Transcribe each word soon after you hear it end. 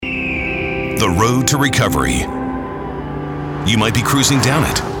The road to recovery. You might be cruising down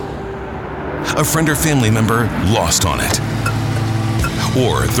it. A friend or family member lost on it.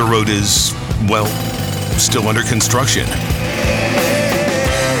 Or the road is, well, still under construction.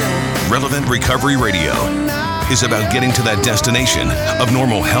 Relevant Recovery Radio is about getting to that destination of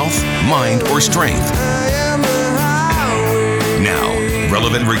normal health, mind, or strength. Now,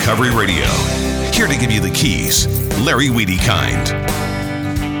 Relevant Recovery Radio. Here to give you the keys, Larry Wiedekind.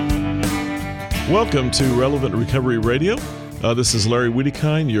 Welcome to Relevant Recovery Radio. This is Larry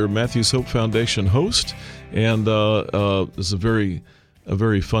Wiedekind, your Matthews Hope Foundation host, and this is a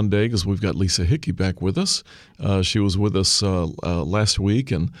very fun day because we've got Lisa Hickey back with us. She was with us last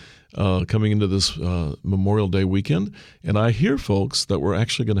week and coming into this Memorial Day weekend, and I hear, folks, that we're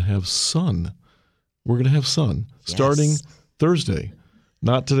actually going to have sun. We're going to have sun starting Thursday.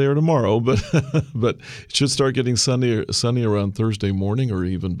 Not today or tomorrow, but it should start getting sunny around Thursday morning or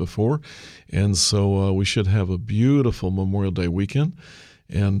even before. And so we should have a beautiful Memorial Day weekend.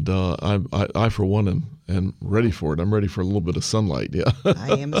 And I for one, am ready for it. I'm ready for a little bit of sunlight, yeah.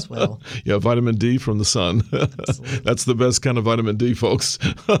 I am as well. Yeah, vitamin D from the sun. That's the best kind of vitamin D, folks.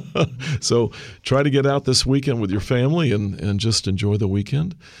 So try to get out this weekend with your family and just enjoy the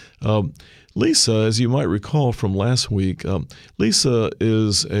weekend. Lisa, as you might recall from last week, Lisa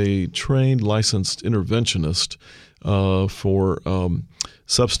is a trained licensed interventionist for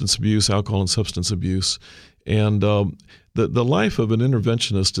substance abuse, alcohol and substance abuse. And the life of an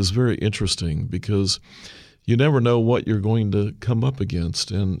interventionist is very interesting because you never know what you're going to come up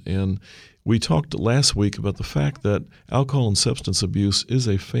against. And we talked last week about the fact that alcohol and substance abuse is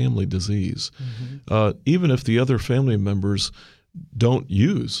a family disease, even if the other family members don't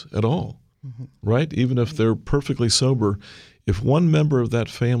use at all. Right? Even if they're perfectly sober, if one member of that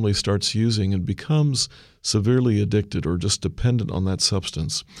family starts using and becomes severely addicted or just dependent on that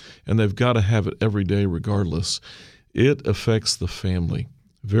substance, and they've got to have it every day regardless, it affects the family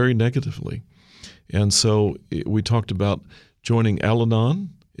very negatively. And so we talked about joining Al-Anon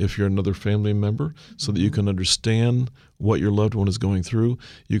if you're another family member so that you can understand what your loved one is going through.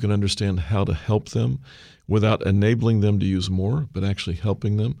 You can understand how to help them without enabling them to use more, but actually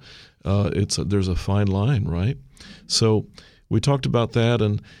helping them. There's a fine line, right? So we talked about that,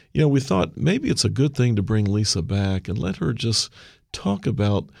 and we thought maybe it's a good thing to bring Lisa back and let her just talk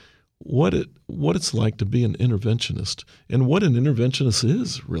about what it's like to be an interventionist and what an interventionist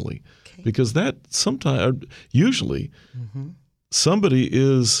is really, because that usually somebody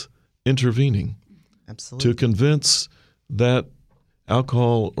is intervening to convince that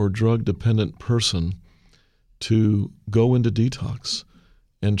alcohol or drug dependent person to go into detox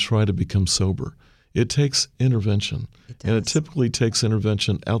and try to become sober. It takes intervention, and it typically takes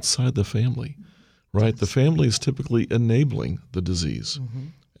intervention outside the family, right? The family is typically enabling the disease.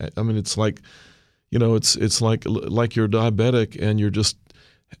 I mean, it's like, it's like you're diabetic and you're just,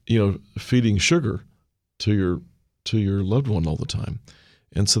 feeding sugar to your loved one all the time,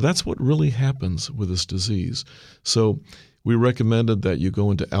 and so that's what really happens with this disease. So we recommended that you go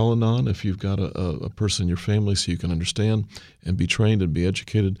into Al-Anon if you've got a person in your family so you can understand and be trained and be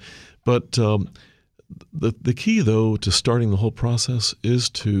educated. But the key, though, to starting the whole process is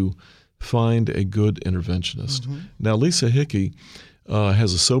to find a good interventionist. Now, Lisa Hickey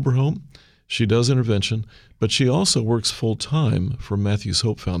has a sober home. She does intervention, but she also works full-time for Matthews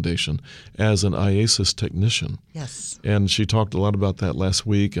Hope Foundation as an IASIS technician. Yes. And she talked a lot about that last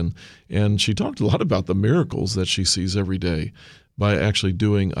week, and she talked a lot about the miracles that she sees every day by actually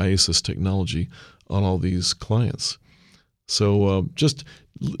doing IASIS technology on all these clients. So just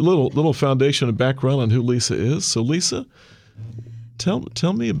little foundation and background on who Lisa is. So Lisa,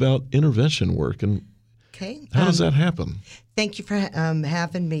 tell me about intervention work and how does that happen? Thank you for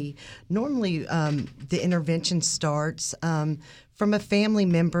having me. Normally, the intervention starts from a family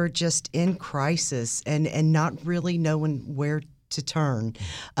member just in crisis and not really knowing where to turn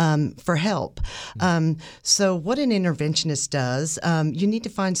for help. So what an interventionist does, you need to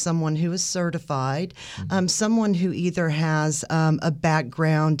find someone who is certified, someone who either has a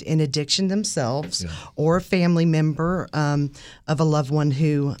background in addiction themselves or a family member of a loved one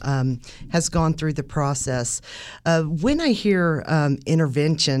who has gone through the process. When I hear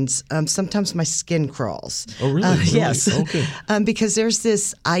interventions, sometimes my skin crawls. Oh, really? Yes. Okay. Because there's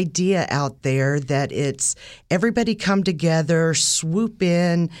this idea out there that it's everybody come together, swoop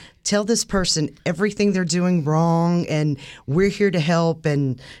in, tell this person everything they're doing wrong, and we're here to help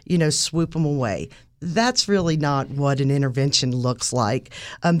and, swoop them away. that's really not what an intervention looks like.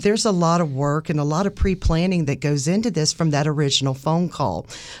 There's a lot of work and a lot of pre-planning that goes into this from that original phone call.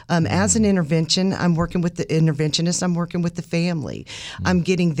 As an intervention, I'm working with the interventionist, I'm working with the family. I'm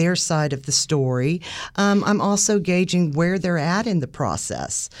getting their side of the story. I'm also gauging where they're at in the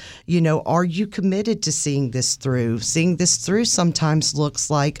process. You know, are you committed to seeing this through? Seeing this through sometimes looks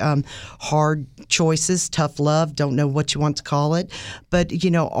like hard choices, tough love, don't know what you want to call it. But, you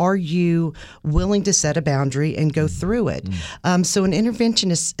know, are you willing to set a boundary and go through it? So an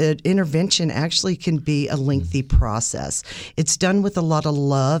intervention actually can be a lengthy process. It's done with a lot of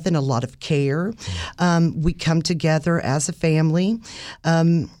love and a lot of care. We come together as a family.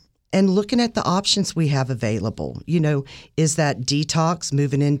 And looking at the options we have available, you know, is that detox,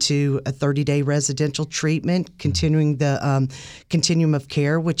 moving into a 30-day residential treatment, continuing the continuum of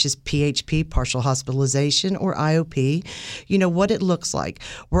care, which is PHP, partial hospitalization, or IOP, you know, what it looks like.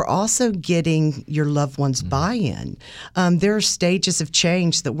 We're also getting your loved one's buy-in. There are stages of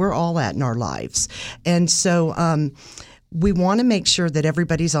change that we're all at in our lives. And so we want to make sure that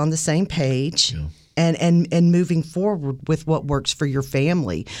everybody's on the same page. Yeah. And moving forward with what works for your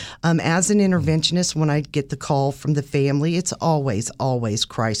family. As an interventionist, when I get the call from the family, it's always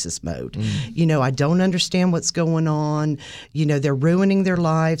crisis mode. You know, I don't understand what's going on. You know, they're ruining their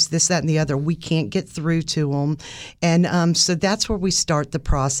lives, this, that, and the other. We can't get through to them. And so that's where we start the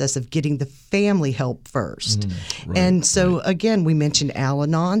process of getting the family help first. Right, and so, again, we mentioned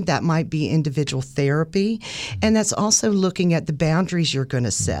Al-Anon. That might be individual therapy. And that's also looking at the boundaries you're going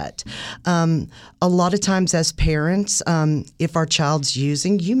to set. A lot of times as parents, if our child's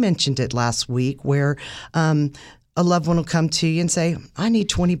using, you mentioned it last week, where a loved one will come to you and say, I need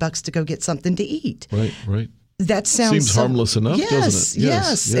 $20 to go get something to eat. Right. That sounds harmless enough, doesn't it?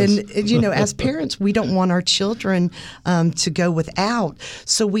 Yes. And, you know, as parents, we don't want our children to go without,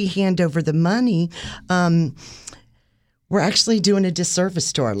 so we hand over the money. We're actually doing a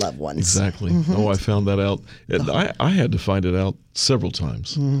disservice to our loved ones. Exactly. Oh, I found that out. I had to find it out several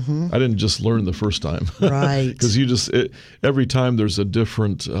times. I didn't just learn the first time. Right. Because every time there's a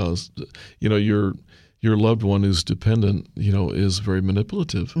different, you know, your loved one who's dependent, you know, is very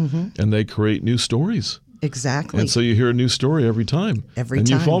manipulative. And they create new stories. Exactly. And so you hear a new story every time. And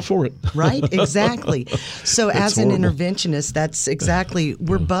you fall for it. Right, exactly. So as an horrible. Interventionist, that's exactly,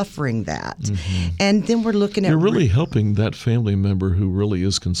 we're buffering that. And then we're looking at... You're really helping that family member who really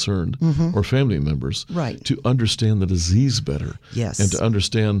is concerned, or family members, to understand the disease better. Yes. And to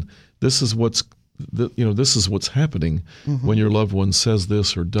understand this is what's happening when your loved one says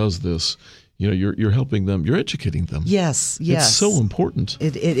this or does this. You know, you're helping them. You're educating them. Yes. It's so important.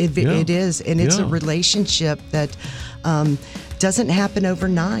 It is, and it's a relationship that doesn't happen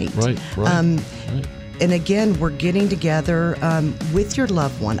overnight. Right. And again, we're getting together with your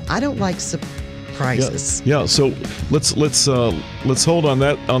loved one. I don't like surprises. Yeah. So let's hold on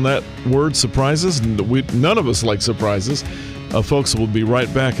that word, surprises. None of us like surprises. Folks, we'll be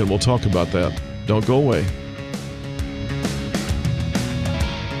right back, and we'll talk about that. Don't go away.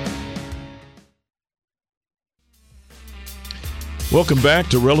 Welcome back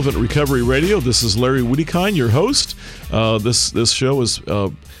to Relevant Recovery Radio. This is Larry Wiedekine, your host. This show is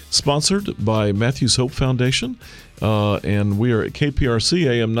sponsored by Matthews Hope Foundation, and we are at KPRC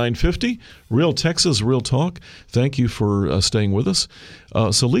AM 950, Real Texas, Real Talk. Thank you for staying with us.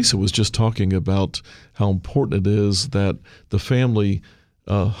 So Lisa was just talking about how important it is that the family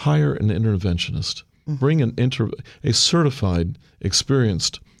hire an interventionist, bring a certified,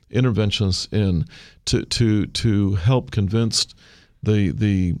 experienced interventionist in to help convince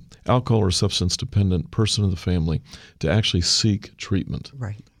the alcohol or substance dependent person in the family to actually seek treatment.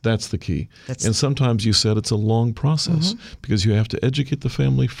 Right. That's the key. And sometimes you said it's a long process because you have to educate the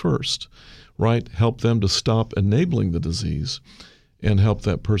family first, right? Help them to stop enabling the disease and help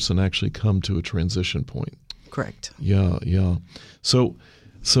that person actually come to a transition point. Correct. Yeah. So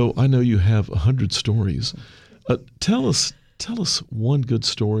I know you have 100 stories. Tell us one good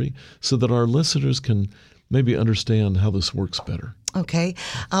story so that our listeners can maybe understand how this works better. Okay.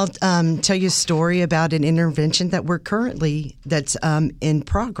 I'll tell you a story about an intervention that's in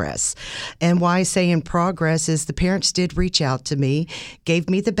progress. And why I say in progress is the parents did reach out to me, gave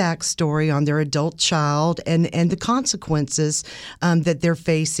me the backstory on their adult child and the consequences that they're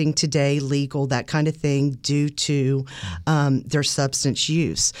facing today, legal, that kind of thing, due to their substance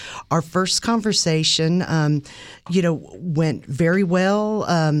use. Our first conversation, went very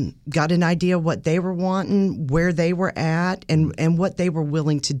well, got an idea what they were wanting, where they were at, and what they were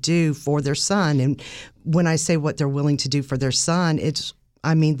willing to do for their son. And when I say what they're willing to do for their son, it's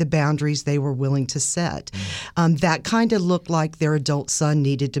I mean, the boundaries they were willing to set. That kind of looked like their adult son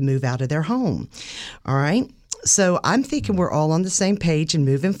needed to move out of their home. All right. So I'm thinking we're all on the same page and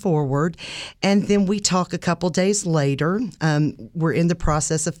moving forward. And then we talk a couple days later. We're in the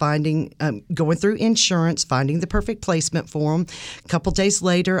process of going through insurance, finding the perfect placement for them. A couple days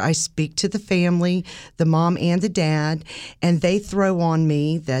later, I speak to the family, the mom and the dad, and they throw on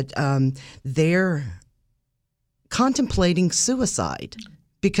me that they're contemplating suicide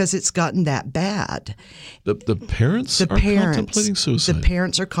because it's gotten that bad. The parents are contemplating suicide? The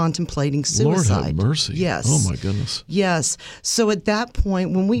parents are contemplating suicide. Lord have mercy. Yes. Oh, my goodness. Yes. So at that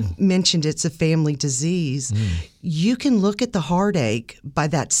point, when we mentioned it's a family disease, you can look at the heartache by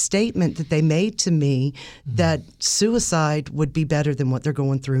that statement that they made to me that suicide would be better than what they're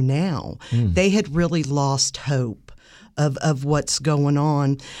going through now. They had really lost hope of what's going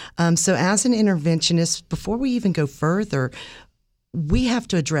on. So as an interventionist, before we even go further, we have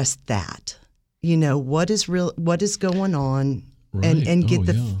to address that. What is going on, right. and get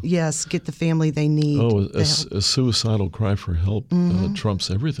get the family they need. Oh, a suicidal cry for help trumps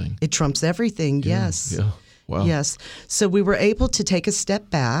everything. It trumps everything. Yeah, Yes. Yeah. Wow. Yes. So we were able to take a step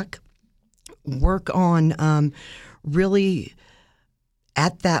back, work on really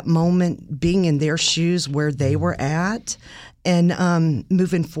at that moment being in their shoes where they were at, and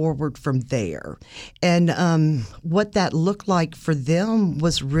moving forward from there. And what that looked like for them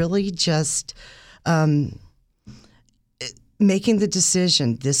was really just making the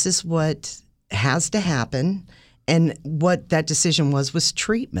decision, this is what has to happen. And what that decision was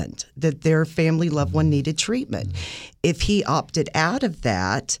treatment, that their family loved one needed treatment. If he opted out of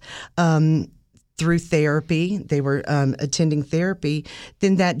that, through therapy, they were attending therapy,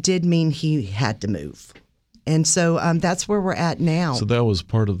 then that did mean he had to move. And so that's where we're at now. So that was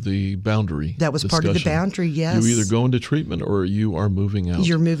part of the boundary. That was discussion. part of the boundary, yes. You either go into treatment or you are moving out.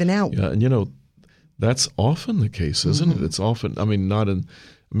 You're moving out. Yeah, and that's often the case, isn't it? It's often,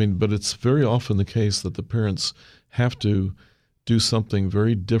 but it's very often the case that the parents have to do something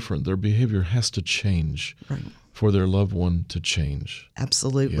very different. Their behavior has to change. Right. For their loved one to change.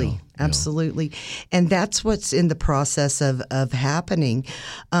 Absolutely. Yeah, absolutely. And that's what's in the process of happening.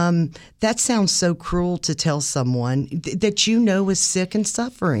 That sounds so cruel to tell someone that is sick and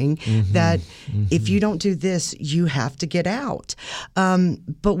suffering, that if you don't do this, you have to get out.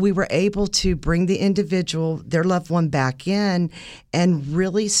 But we were able to bring the individual, their loved one, back in and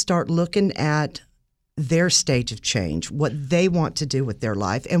really start looking at their stage of change, what they want to do with their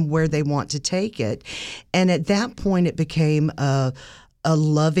life and where they want to take it. And at that point, it became a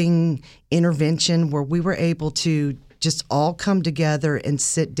loving intervention where we were able to just all come together and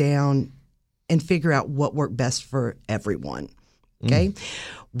sit down and figure out what worked best for everyone. Okay?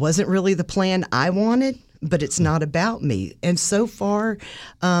 Wasn't really the plan I wanted, but it's not about me. And so far,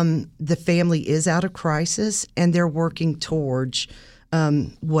 the family is out of crisis and they're working towards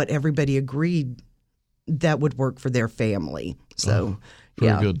what everybody agreed that would work for their family. So,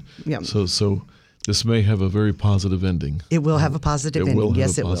 very good. Yeah. So this may have a very positive ending. It will have a positive ending. Will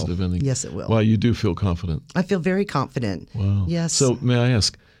yes, have a it positive will. Ending. Yes, it will. Wow, you do feel confident. I feel very confident. Wow. Yes. So may I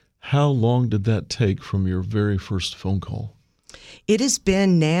ask, how long did that take from your very first phone call? It has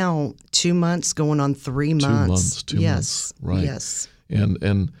been now 2 months, going on 3 months. 2 months. Right. Yes.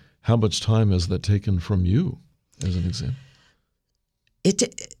 And how much time has that taken from you, as an example?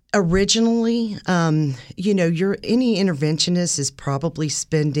 Originally, any interventionist is probably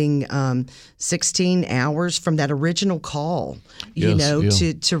spending 16 hours from that original call,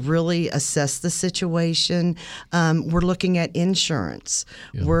 to really assess the situation. We're looking at insurance.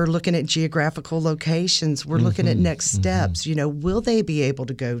 Yeah. We're looking at geographical locations. We're looking at next steps. Will they be able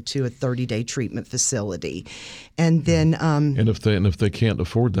to go to a 30-day treatment facility? And then, and if they can't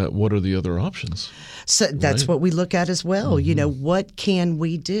afford that, what are the other options? So that's what we look at as well. What can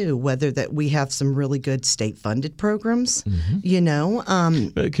we do? Whether that we have some really good state-funded programs, Can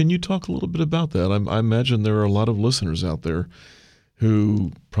you talk a little bit about that? I imagine there are a lot of listeners out there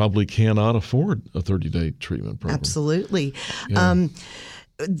who probably cannot afford a 30-day treatment program. Absolutely. Yeah.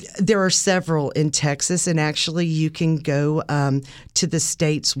 There are several in Texas, and actually you can go to the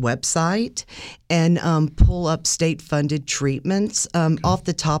state's website and pull up state-funded treatments. Off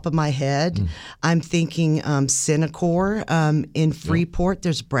the top of my head, I'm thinking Senecor in Freeport.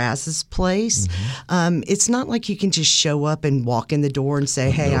 There's Brazos Place. It's not like you can just show up and walk in the door and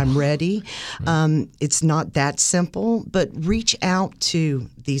say, hey, I'm ready. Right. It's not that simple, but reach out to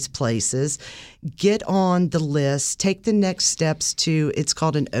these places, get on the list, take the next steps to, it's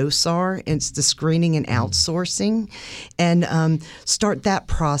called an OSAR, and it's the screening and outsourcing, and start that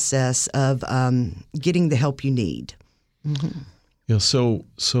process of getting the help you need. Yeah. So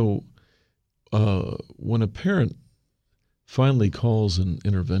when a parent finally calls an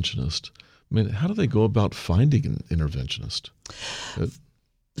interventionist, I mean, how do they go about finding an interventionist?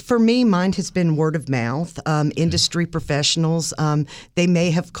 For me, mine has been word of mouth. Industry professionals, they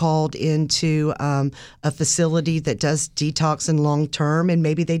may have called into a facility that does detox and long term, and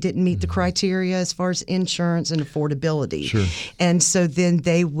maybe they didn't meet the criteria as far as insurance and affordability. Sure. And so then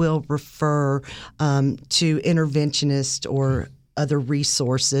they will refer to interventionists or other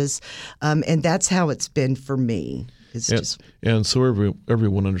resources, and that's how it's been for me. And so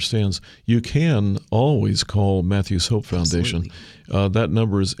everyone understands, you can always call Matthew's Hope Foundation. That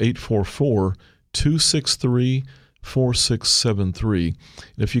number is 844-263-4673. And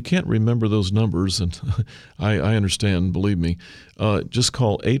if you can't remember those numbers, and I understand, believe me, just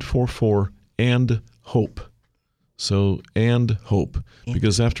call 844-AND-HOPE. So, and hope,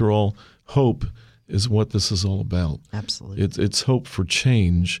 because after all, hope is what this is all about. Absolutely. It's hope for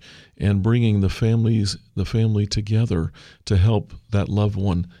change and bringing the family together to help that loved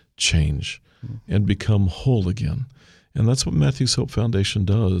one change and become whole again. And that's what Matthew's Hope Foundation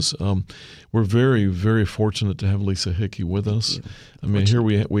does. We're very, very fortunate to have Lisa Hickey with us. I mean, here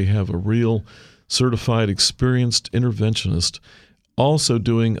we have a real certified, experienced interventionist also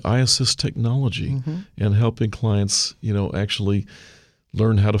doing eye-assist technology and helping clients, actually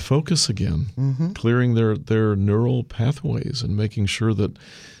learn how to focus again, clearing their neural pathways and making sure that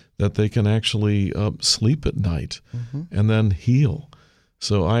they can actually sleep at night and then heal.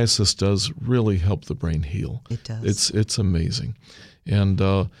 So eye-assist does really help the brain heal. It does. It's amazing. And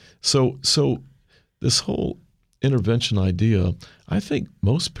so this whole intervention idea, I think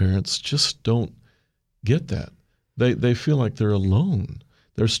most parents just don't get that. They feel like they're alone.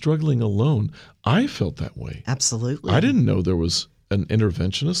 They're struggling alone. I felt that way. Absolutely. I didn't know there was an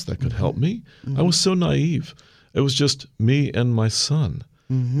interventionist that could help me. I was so naive. It was just me and my son,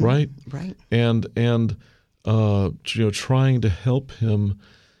 right? Right. And trying to help him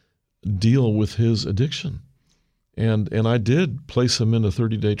deal with his addiction. And I did place him in a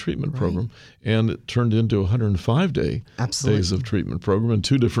 30-day treatment program, and it turned into 105 days of treatment program in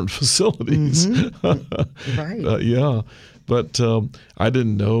 2 different facilities. Right. Yeah. But I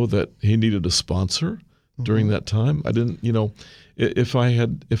didn't know that he needed a sponsor during that time. I didn't, if I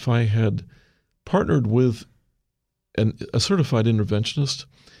had partnered with a certified interventionist,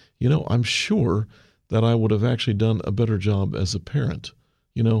 I'm sure that I would have actually done a better job as a parent,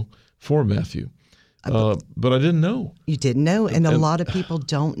 for Matthew. But I didn't know. You didn't know, and a lot of people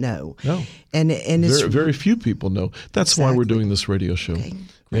don't know. No. And it's very few people know. That's why we're doing this radio show. Okay,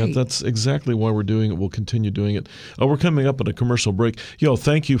 Yeah, great. that's exactly why we're doing it. We'll continue doing it. We're coming up on a commercial break.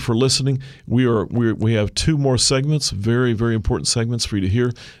 Thank you for listening. We have 2 more segments, very, very important segments for you to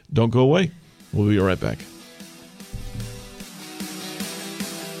hear. Don't go away. We'll be right back.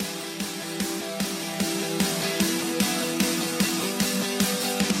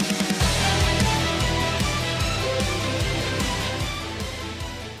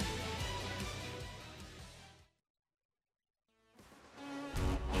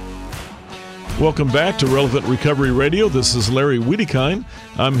 Welcome back to Relevant Recovery Radio. This is Larry Wiedekind.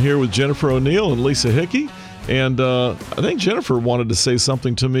 I'm here with Jennifer O'Neill and Lisa Hickey. And I think Jennifer wanted to say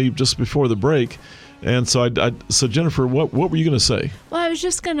something to me just before the break. And so so Jennifer, what were you going to say? Well, I was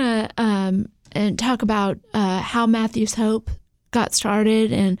just going to talk about how Matthew's Hope got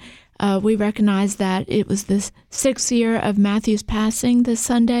started. And we recognize that it was the 6th year of Matthew's passing this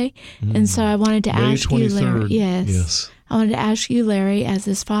Sunday. And so I wanted to May ask 23rd. you, Larry. Yes. I wanted to ask you, Larry, as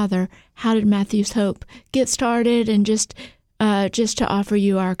his father, how did Matthew's Hope get started, and just to offer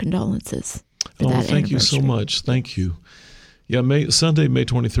you our condolences for that thank you so anniversary. much. Thank you. Yeah, Sunday, May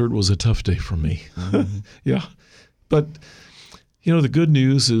 23rd was a tough day for me. Yeah. But, the good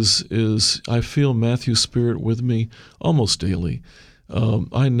news is I feel Matthew's spirit with me almost daily.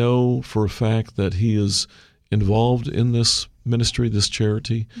 I know for a fact that he is involved in this ministry, this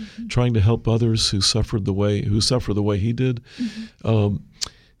charity, trying to help others who suffer the way he did.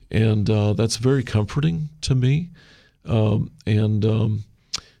 And that's very comforting to me. Why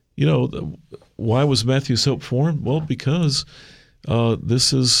was Matthew's Hope formed? Well, because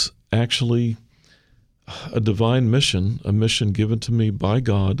this is actually a divine mission, a mission given to me by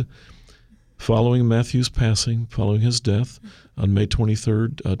God following Matthew's passing, following his death on May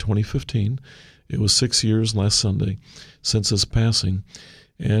 23rd, 2015. It was 6 years last Sunday since his passing.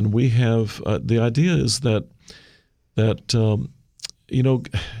 And we have, the idea is that I'm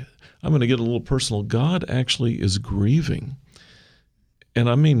going to get a little personal. God actually is grieving. And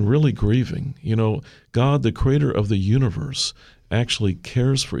I mean really grieving. God, the creator of the universe, actually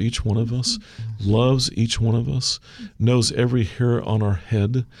cares for each one of us, loves each one of us, knows every hair on our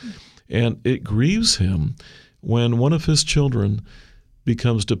head, and it grieves him when one of his children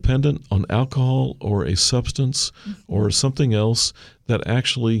becomes dependent on alcohol or a substance or something else that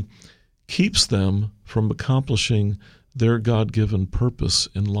actually keeps them from accomplishing their God-given purpose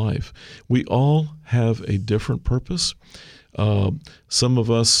in life. We all have a different purpose. Some of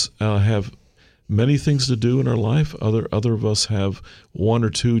us have many things to do in our life. Other of us have one or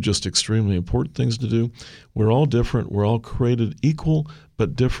two just extremely important things to do. We're all different. We're all created equal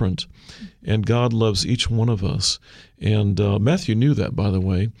but different, and God loves each one of us. And Matthew knew that, by the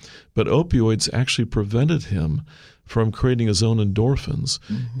way, but opioids actually prevented him from creating his own endorphins.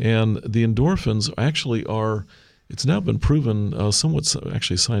 And the endorphins actually are, it's now been proven somewhat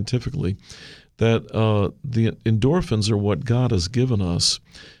actually scientifically, that the endorphins are what God has given us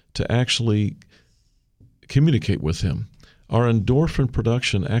to actually communicate with him. Our endorphin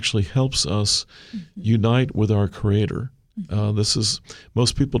production actually helps us unite with our Creator.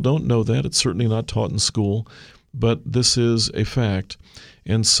 Most people don't know that. It's certainly not taught in school, but this is a fact.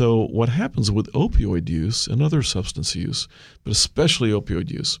 And so what happens with opioid use and other substance use, but especially opioid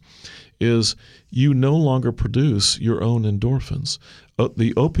use, is you no longer produce your own endorphins.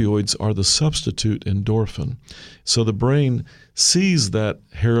 The opioids are the substitute endorphin. So the brain sees that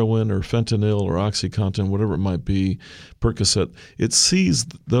heroin or fentanyl or OxyContin, whatever it might be, Percocet, it sees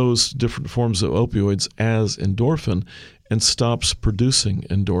those different forms of opioids as endorphin and stops producing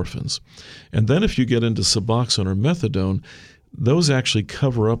endorphins. And then if you get into Suboxone or methadone, those actually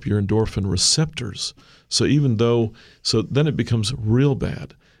cover up your endorphin receptors. So then it becomes real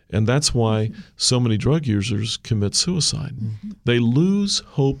bad. And that's why so many drug users commit suicide. They lose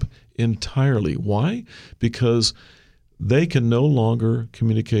hope entirely. Why? Because they can no longer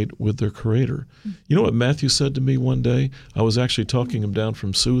communicate with their Creator. You know what Matthew said to me one day? I was actually talking him down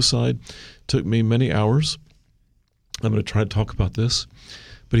from suicide. It took me many hours. I'm going to try to talk about this.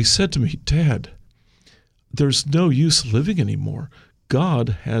 But he said to me, Dad, there's no use living anymore.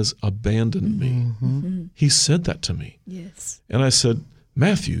 God has abandoned me. He said that to me. Yes. And I said,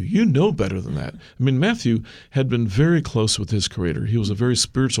 Matthew, you know better than that. I mean, Matthew had been very close with his Creator. He was a very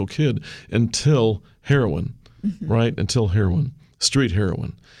spiritual kid until heroin, right? Until heroin, street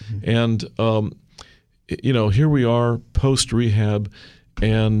heroin. And, here we are post-rehab,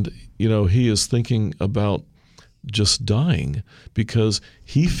 and, he is thinking about just dying because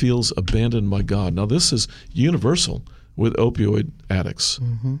he feels abandoned by God. Now, this is universal with opioid addicts.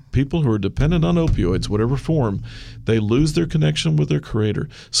 People who are dependent on opioids, whatever form, they lose their connection with their Creator.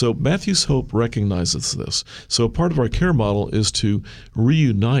 So Matthew's Hope recognizes this. So part of our care model is to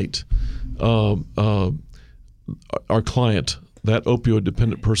reunite our client, that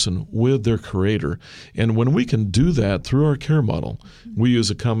opioid-dependent person, with their Creator. And when we can do that through our care model, we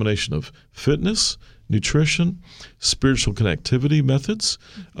use a combination of fitness, nutrition, spiritual connectivity methods,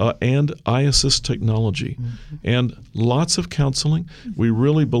 and eye-assist technology, and lots of counseling. We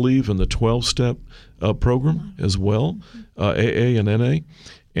really believe in the 12-step program as well, AA and NA.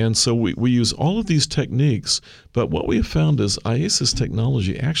 And so we use all of these techniques, but what we have found is eye-assist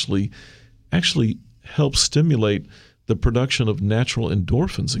technology actually helps stimulate the production of natural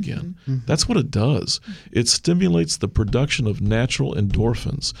endorphins again. That's what it does. It stimulates the production of natural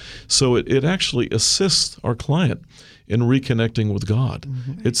endorphins. So it actually assists our client in reconnecting with God.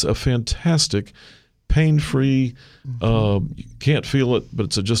 It's a fantastic, pain-free, you can't feel it, but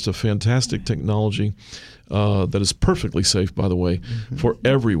it's just a fantastic technology that is perfectly safe, by the way, for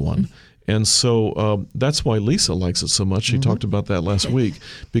everyone. And so that's why Lisa likes it so much. She talked about that last week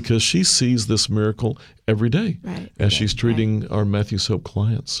because she sees this miracle every day as she's treating our Matthew's Hope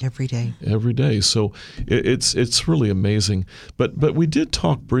clients. Every day. Every day. So it's really amazing. But we did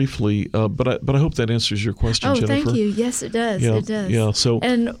talk briefly, but I hope that answers your question, Jennifer. Oh, thank you. Yes, it does. Yeah, it does. Yeah. So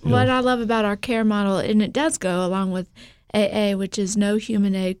what I love about our care model, and it does go along with AA, which is no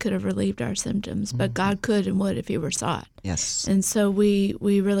human aid could have relieved our symptoms, but God could and would if He were sought. Yes. And so we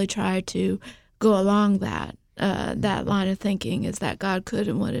really try to go along that line of thinking, is that God could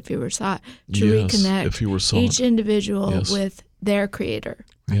and would if He were sought, to reconnect if He were sought. Each individual with their Creator.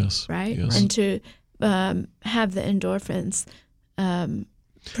 Yes. Right? Yes. And to have the endorphins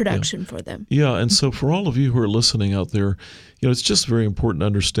production for them. Yeah, and so for all of you who are listening out there, it's just very important to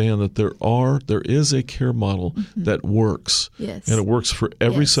understand that there is a care model that works. Yes. And it works for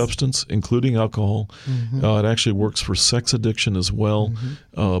every substance, including alcohol. It actually works for sex addiction as well,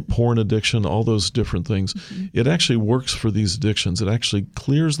 porn addiction, all those different things. It actually works for these addictions. It actually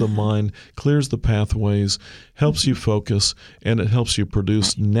clears the mind, clears the pathways, helps you focus, and it helps you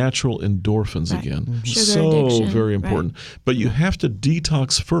produce natural endorphins again. Sugar So addiction, very important. But you have to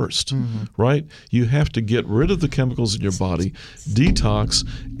detox first, right? You have to get rid of the chemicals in your body, detox,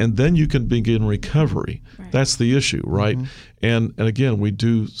 and then you can begin recovery. That's the issue, right? And again, we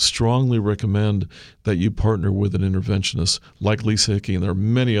do strongly recommend that you partner with an interventionist like Lisa Hickey, and there are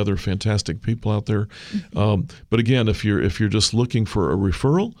many other fantastic people out there. But again, if you're just looking for a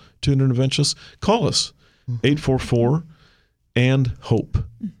referral to an interventionist, call us 844 and HOPE,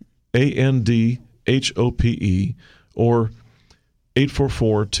 ANDHOPE, or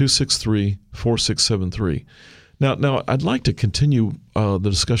 844-263-4673. Now, I'd like to continue the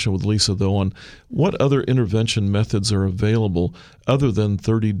discussion with Lisa, though, on what other intervention methods are available other than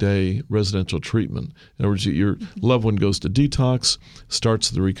 30-day residential treatment. In other words, your loved one goes to detox, starts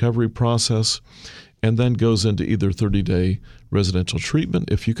the recovery process, and then goes into either 30-day residential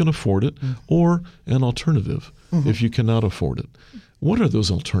treatment if you can afford it, or an alternative if you cannot afford it. What are those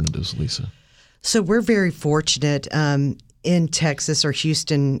alternatives, Lisa? So we're very fortunate in Texas or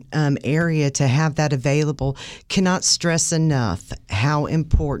Houston area to have that available. Cannot stress enough how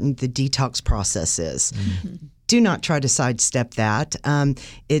important the detox process is. Do not try to sidestep that.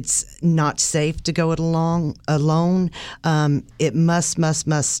 It's not safe to go it alone. It must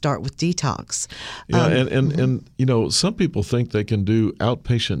start with detox. Yeah, and you know, some people think they can do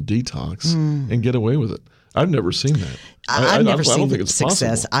outpatient detox and get away with it. I've never seen that. I've never seen think it's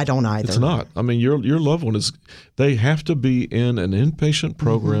success. possible. I don't either. It's not. I mean, your loved one they have to be in an inpatient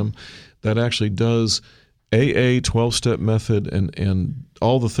program that actually does AA, 12-step method, and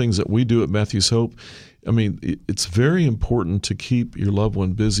all the things that we do at Matthews Hope. I mean, it's very important to keep your loved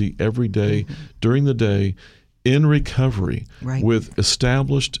one busy every day during the day in recovery with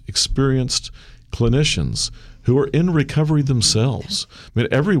established, experienced clinicians who are in recovery themselves. I mean,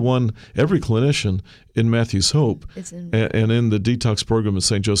 every clinician in Matthews Hope and in the detox program at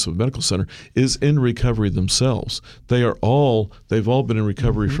St. Joseph Medical Center is in recovery themselves. They've all been in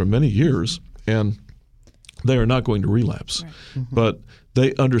recovery for many years, and they are not going to relapse. But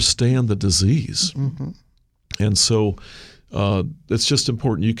they understand the disease. And so it's just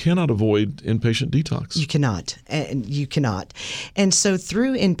important. You cannot avoid inpatient detox. You cannot. And so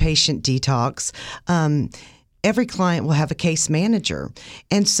through inpatient detox, every client will have a case manager.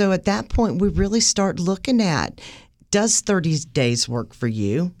 And so at that point, we really start looking at, does 30 days work for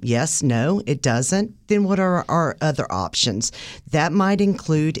you? Yes, no, it doesn't. Then what are our other options? That might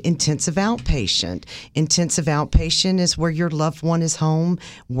include intensive outpatient. Intensive outpatient is where your loved one is home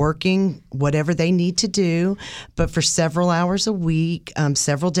working whatever they need to do, but for several hours a week,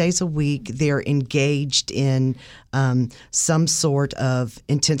 several days a week, they're engaged in some sort of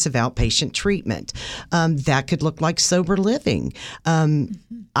intensive outpatient treatment. That could look like sober living.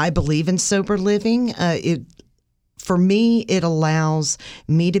 I believe in sober living. For me, it allows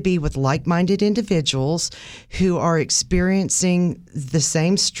me to be with like-minded individuals who are experiencing the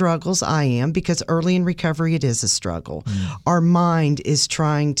same struggles I am, because early in recovery, it is a struggle. Our mind is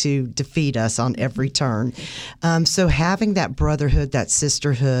trying to defeat us on every turn. So having that brotherhood, that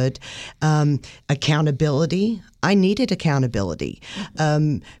sisterhood, accountability, I needed accountability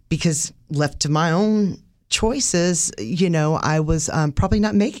because left to my own choices, I was probably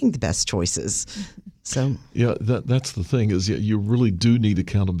not making the best choices. So yeah, that's the thing is you really do need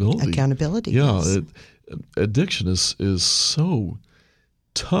accountability. Accountability. Yeah, yes. Addiction is so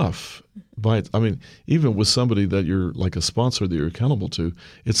tough. Even with somebody that you're like a sponsor that you're accountable to,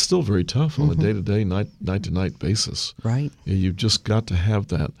 it's still very tough on a day-to-day, night-to-night basis. Right. Yeah, you've just got to have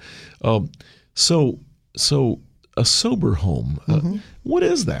that. So a sober home. What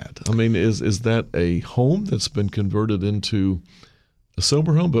is that? I mean, is that a home that's been converted into a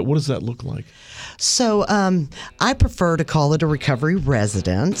sober home? But what does that look like? So I prefer to call it a recovery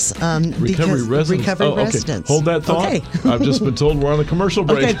residence. Recovery residence? Recovery residence. Hold that thought. Okay. I've just been told we're on a commercial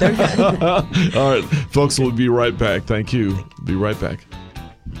break. Okay, there you go. All right, folks, we'll be right back. Thank you. Be right back.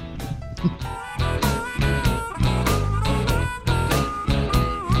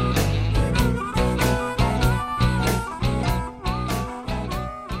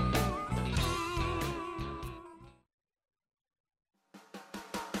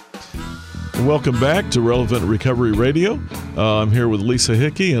 Welcome back to Relevant Recovery Radio. I'm here with Lisa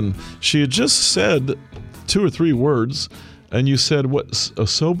Hickey, and she had just said 2 or 3 words, and you said, what, a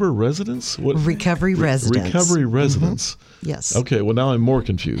sober residence? What? Recovery residence. Recovery residence. Yes. Okay, well, now I'm more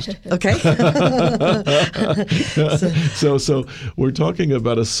confused. Okay. So we're talking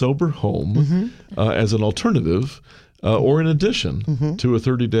about a sober home as an alternative or in addition to a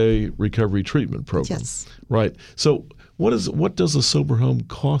 30-day recovery treatment program. Yes. Right. So what does a sober home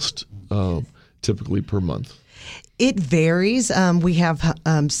cost typically per month? It varies. We have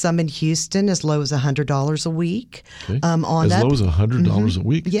some in Houston as low as $100 a week. Okay. On as up. low as $100 a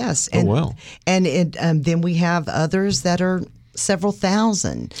week? Yes. Oh, wow. And then we have others that are several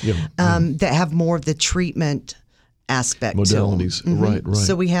thousand that have more of the treatment aspect modalities. To them. Right.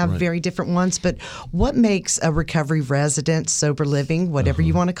 So we have very different ones. But what makes a recovery residence, sober living, whatever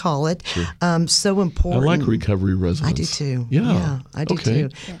you want to call it, so important? I like recovery residence. I do too. Yeah, I do okay. too.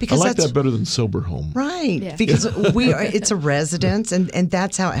 Because I like that's that better than sober home. right. Yeah. Because it's a residence, and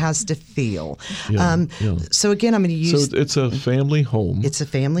that's how it has to feel. Yeah. So again, I'm going to use. So it's a family home. It's a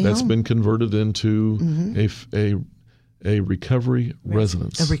family that's home. been converted into a recovery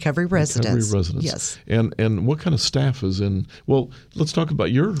residence. A recovery residence. Recovery residence. Yes. And what kind of staff is in? Well, let's talk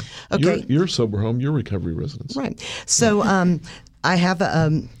about your sober home, your recovery residence. Right. So I have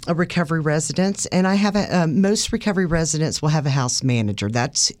a recovery residence, and I have most recovery residents will have a house manager.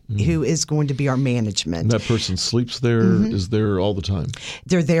 That's who is going to be our management. And that person sleeps there, is there all the time?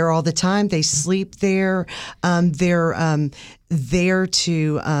 They're there all the time. They sleep there. They're there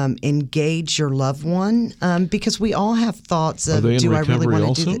to engage your loved one because we all have thoughts of, they in do I really recovery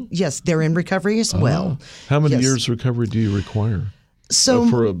want to do also? that? Yes, they're in recovery as well. How many Yes. years recovery do you require So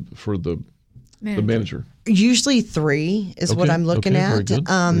for the manager? usually 3 is what Okay, I'm looking okay, very at. good,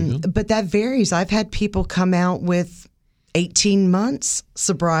 very good. But that varies. I've had people come out with 18 months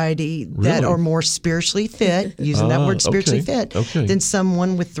sobriety that Really? are more spiritually fit, using that word spiritually okay, fit, okay. than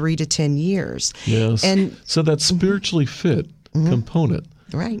someone with 3 to 10 years. Yes. And so that spiritually fit component,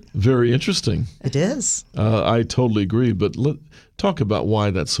 right, very interesting. it is. I totally agree. But talk about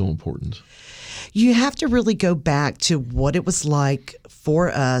why that's so important. You have to really go back to what it was like for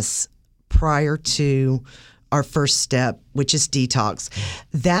us prior to our first step, which is detox.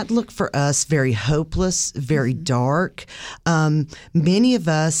 That looked for us very hopeless, very dark. Many of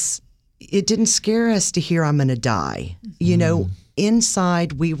us, it didn't scare us to hear I'm going to die. You know,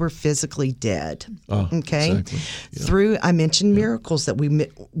 inside we were physically dead. Okay, exactly. Yeah. I mentioned miracles that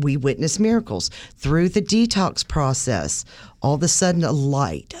we witnessed miracles through the detox process. All of a sudden, a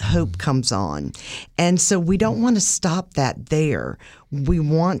light, hope comes on, and so we don't want to stop that there. We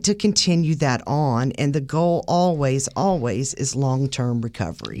want to continue that on, and the goal always is long-term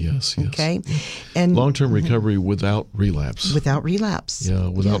recovery. Yes. Okay, and Long-term recovery without relapse. without relapse. Yeah,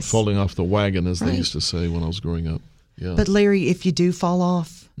 without Yes. falling off the wagon, as they Right. used to say when I was growing up. Yeah. But Larry, if you do fall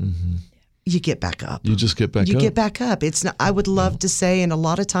off, you get back up. you just get back You up. get back up. It's not, I would love to say, and a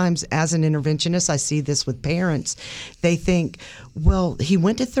lot of times as an interventionist, I see this with parents. They think, well, he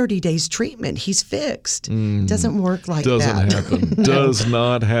went to 30 days treatment. He's fixed. Doesn't work like Doesn't that. happen. Does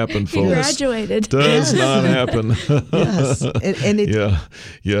not happen, He folks. graduated. Does not happen. Yes. And it,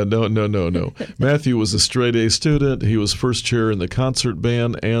 Yeah. No. Matthew was a straight A student. He was first chair in the concert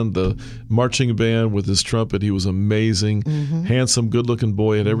band and the marching band with his trumpet. He was amazing, handsome, good-looking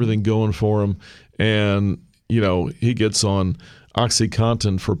boy, had everything going for him. And, he gets on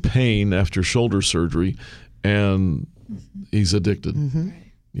OxyContin for pain after shoulder surgery, and he's addicted.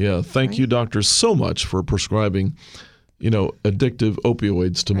 Yeah. Thank you, doctors, so much for prescribing addictive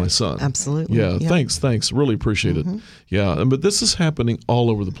opioids to my son. Absolutely. Yeah, Yeah. thanks. Really appreciate it. Yeah, but this is happening all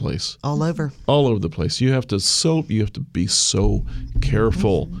over the place. all over. All over the place. You have to be so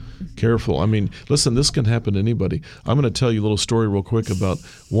careful. Careful. I mean, listen, this can happen to anybody. I'm going to tell you a little story real quick about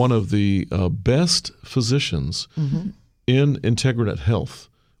one of the best physicians in IntegraNet Health,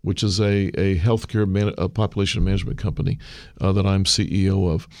 which is a healthcare population management company that I'm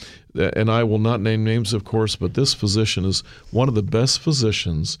CEO of. And I will not name names, of course, but this physician is one of the best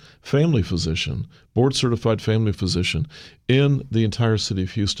physicians, family physician, board-certified family physician in the entire city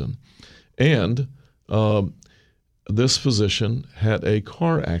of Houston. And this physician had a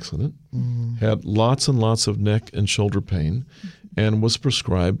car accident, had lots and lots of neck and shoulder pain, and was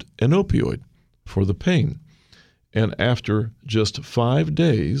prescribed an opioid for the pain. And after just 5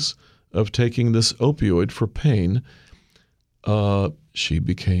 days of taking this opioid for pain, she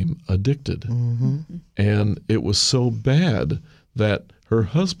became addicted. And it was so bad that her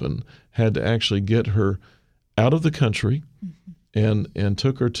husband had to actually get her out of the country and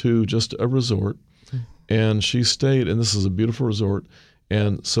took her to just a resort. And she stayed, and this is a beautiful resort,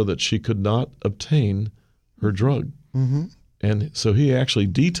 and so that she could not obtain her drug. And so he actually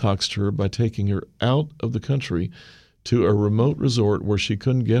detoxed her by taking her out of the country to a remote resort where she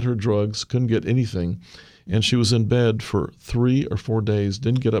couldn't get her drugs, couldn't get anything. And she was in bed for 3 or 4 days,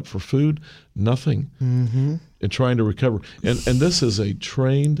 didn't get up for food, nothing, and trying to recover. And this is a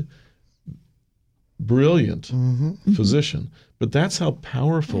trained brilliant physician. But that's how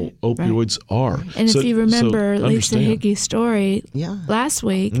powerful opioids are. And if you remember Lisa understand. Hickey's story last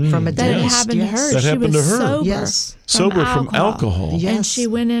week, From a that had dentist, happened to her. That she happened was to her. sober, Yes. Sober from alcohol. Yes. and she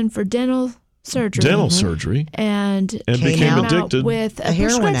went in for dental surgery. Surgery. And became out addicted. with a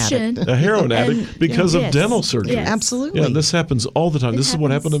heroin prescription. A heroin addict because of Yes. dental surgery. Yes. Absolutely. Yeah, this happens all the time. This is what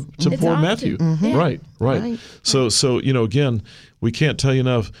happened to It's poor often. Matthew. Yeah. Right. Right. So again, we can't tell you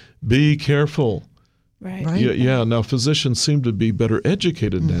enough. Be careful. Right. Right. Yeah. Now, physicians seem to be better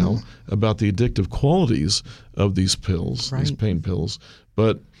educated now about the addictive qualities of these pills, these Right. pain pills.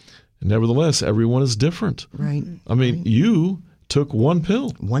 But nevertheless, everyone is different. Right. I mean, you took one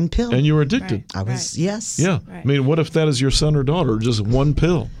pill One pill. and you were addicted. I was, yes. Yeah. Right. I mean, what if that is your son or daughter? Just one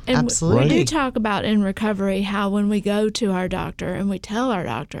pill. And Absolutely. we do talk about in recovery how when we go to our doctor and we tell our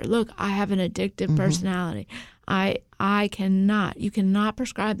doctor, look, I have an addictive personality. You cannot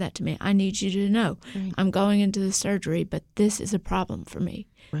prescribe that to me. I need you to know I'm going into the surgery, but this is a problem for me.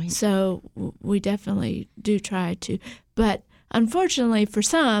 Right. So we definitely do try to. But unfortunately for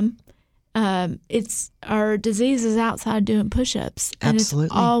some, it's our disease is outside doing push-ups. And Absolutely.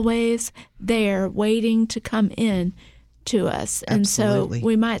 it's always there waiting to come in to us. And Absolutely. so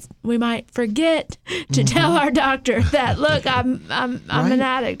we might forget to tell our doctor that, look, I'm Right. an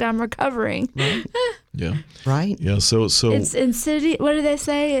addict. I'm recovering. Yeah. Right. Yeah. So It's insidious. What do they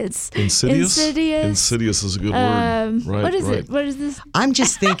say? It's insidious. Insidious. Insidious is a good word. Right. What is right. it? What is this? I'm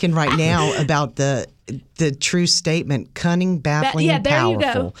just thinking right now about the true statement: cunning, baffling, and there you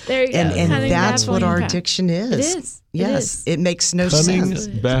powerful. go. There you go. And Cunning, that's what baffling, our and addiction is. It is. Yes, It is. it makes no Cunning, sense.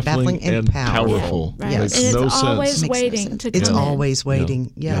 baffling, and powerful. Right. Yes. Makes And no it's sense. always Makes no waiting sense. to It's come in. always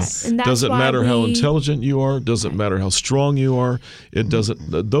waiting. Yes. And that's Doesn't why matter how we- intelligent you are. Doesn't matter how strong you are. It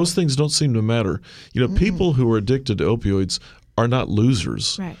doesn't. Those things don't seem to matter. People who are addicted to opioids are not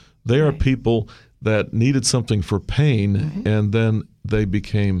losers. Right. They are Right. people that needed something for pain, and then they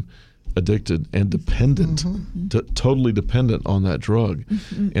became addicted and dependent, totally dependent on that drug.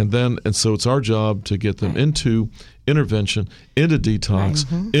 And so it's our job to get them into intervention, into detox,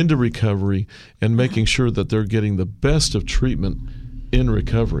 into recovery, and making sure that they're getting the best of treatment in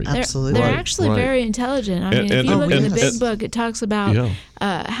recovery. Absolutely. They're Right, actually right. very intelligent. I mean, And- if you look in the and- big and- book, it talks about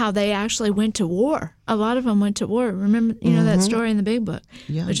how they actually went to war. A lot of them went to war. Remember, that story in the big book,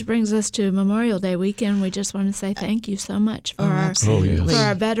 Yeah. which brings us to Memorial Day weekend. We just want to say thank you so much for absolutely. for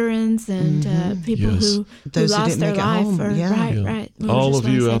our veterans and people Yes. who Those who lost didn't their make it life. home. Yeah. Right, Yeah. right. We All just of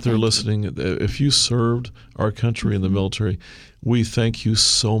wanna you say out there thank you. listening, if you served our country in the military, we thank you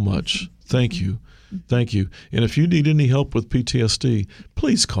so much. Thank you. Thank you. And if you need any help with PTSD,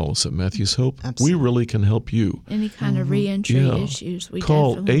 please call us at Matthews Hope. Absolutely. We really can help you. Any kind of reentry issues, we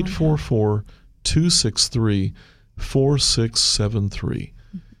Call definitely wanna help. 844-263-4673.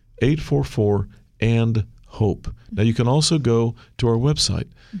 844 and HOPE. Now you can also go to our website,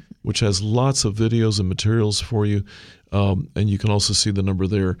 which has lots of videos and materials for you. And you can also see the number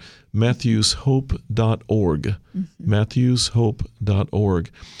there, MatthewsHope.org. MatthewsHope.org.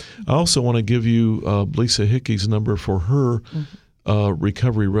 I also want to give you Lisa Hickey's number for her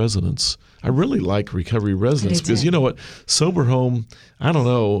recovery residence. I really like recovery residence because you know what? Sober home, I don't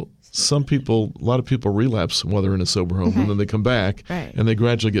know. A lot of people relapse while they're in a sober home, and then they come back and they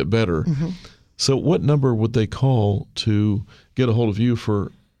gradually get better. So what number would they call to get a hold of you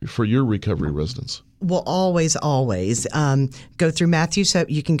for your recovery residence? Well, always go through Matthews Hope.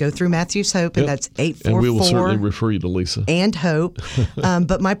 You can go through Matthews Hope, and that's 844. And we will certainly refer you to Lisa. And Hope.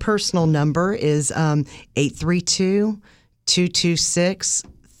 But my personal number is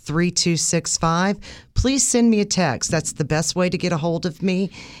 832-226-3265. Please send me a text. That's the best way to get a hold of me,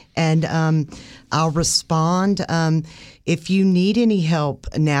 and I'll respond. If you need any help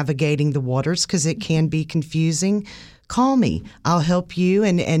navigating the waters, because it can be confusing, call me. I'll help you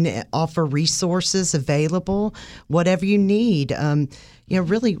and offer resources available, whatever you need.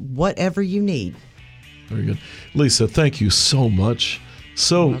 Really, whatever you need. Very good. Lisa, thank you so much.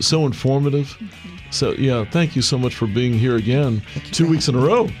 So informative. So, thank you so much for being here again 2 weeks in a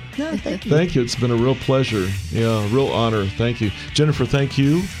row. No, thank you. Thank you. It's been a real pleasure. Yeah, real honor. Thank you. Jennifer, thank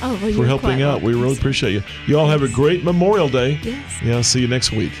you for helping out. We really appreciate you. You all have a great Memorial Day. Yes. Yeah, see you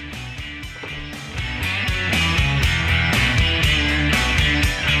next week.